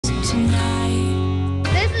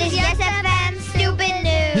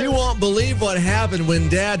believe what happened when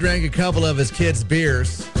Dad drank a couple of his kids'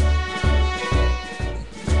 beers.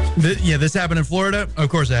 This happened in Florida. Of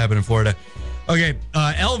course it happened in Florida. Okay,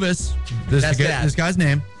 Elvis, this guy's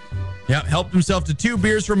name, helped himself to 2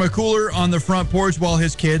 beers from a cooler on the front porch while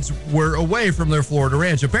his kids were away from their Florida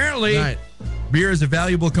ranch. Apparently, beer is a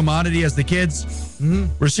valuable commodity as the kids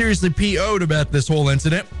were seriously PO'd about this whole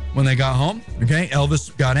incident when they got home. Okay,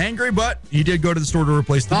 Elvis got angry, but he did go to the store to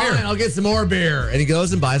replace the beer. Fine, I'll get some more beer. And he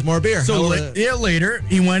goes and buys more beer. So later,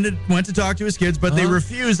 he went to talk to his kids, but they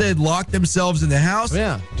refused. They had locked themselves in the house.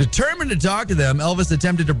 Yeah. Determined to talk to them, Elvis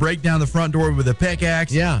attempted to break down the front door with a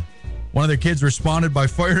pickaxe. Yeah. One of their kids responded by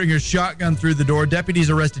firing a shotgun through the door. Deputies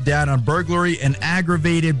arrested Dad on burglary and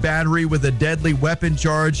aggravated battery with a deadly weapon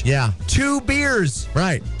charge. Yeah. 2 beers.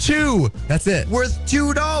 Right. 2. That's it. Worth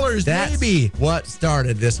 $2, That's maybe. what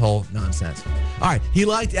started this whole nonsense. All right. He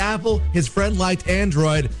liked Apple. His friend liked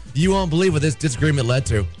Android. You won't believe what this disagreement led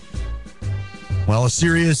to. Well, a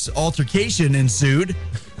serious altercation ensued.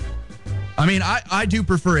 I mean, I do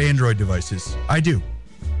prefer Android devices. I do.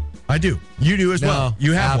 You do as well.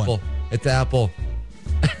 You have Apple. one. It's Apple.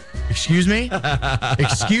 Excuse me?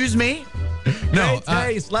 Excuse me? No. Great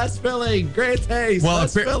taste, less filling. Great taste,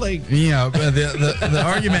 less filling. Yeah, the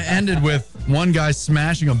argument ended with one guy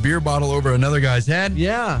smashing a beer bottle over another guy's head.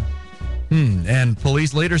 Yeah. And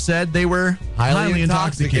police later said they were highly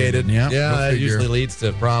intoxicated. Yeah, that usually leads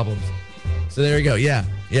to problems. So there you go. Yeah.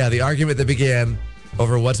 The argument that began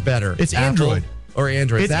over what's better. It's Apple Android. Or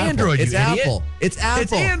Android. It's Android, It's you idiot. Apple. It's Apple.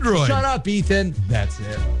 It's Android. Shut up, Ethan. That's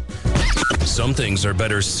it. Some things are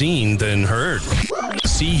better seen than heard.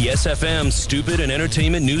 See Yes FM's stupid and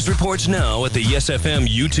entertainment news reports now at the Yes FM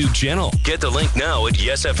YouTube channel. Get the link now at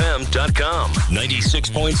yesfm.com.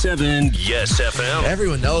 96.7 Yes FM.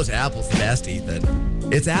 Everyone knows Apple's the best, Ethan.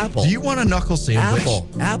 It's Apple. Do you want a knuckle sandwich?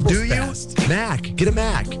 Apple's Do you? best. Mac. Get a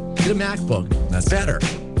Mac. Get a MacBook. That's better.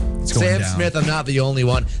 It's going Sam down. Smith, I'm not the only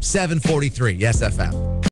one. 743, Yes FM.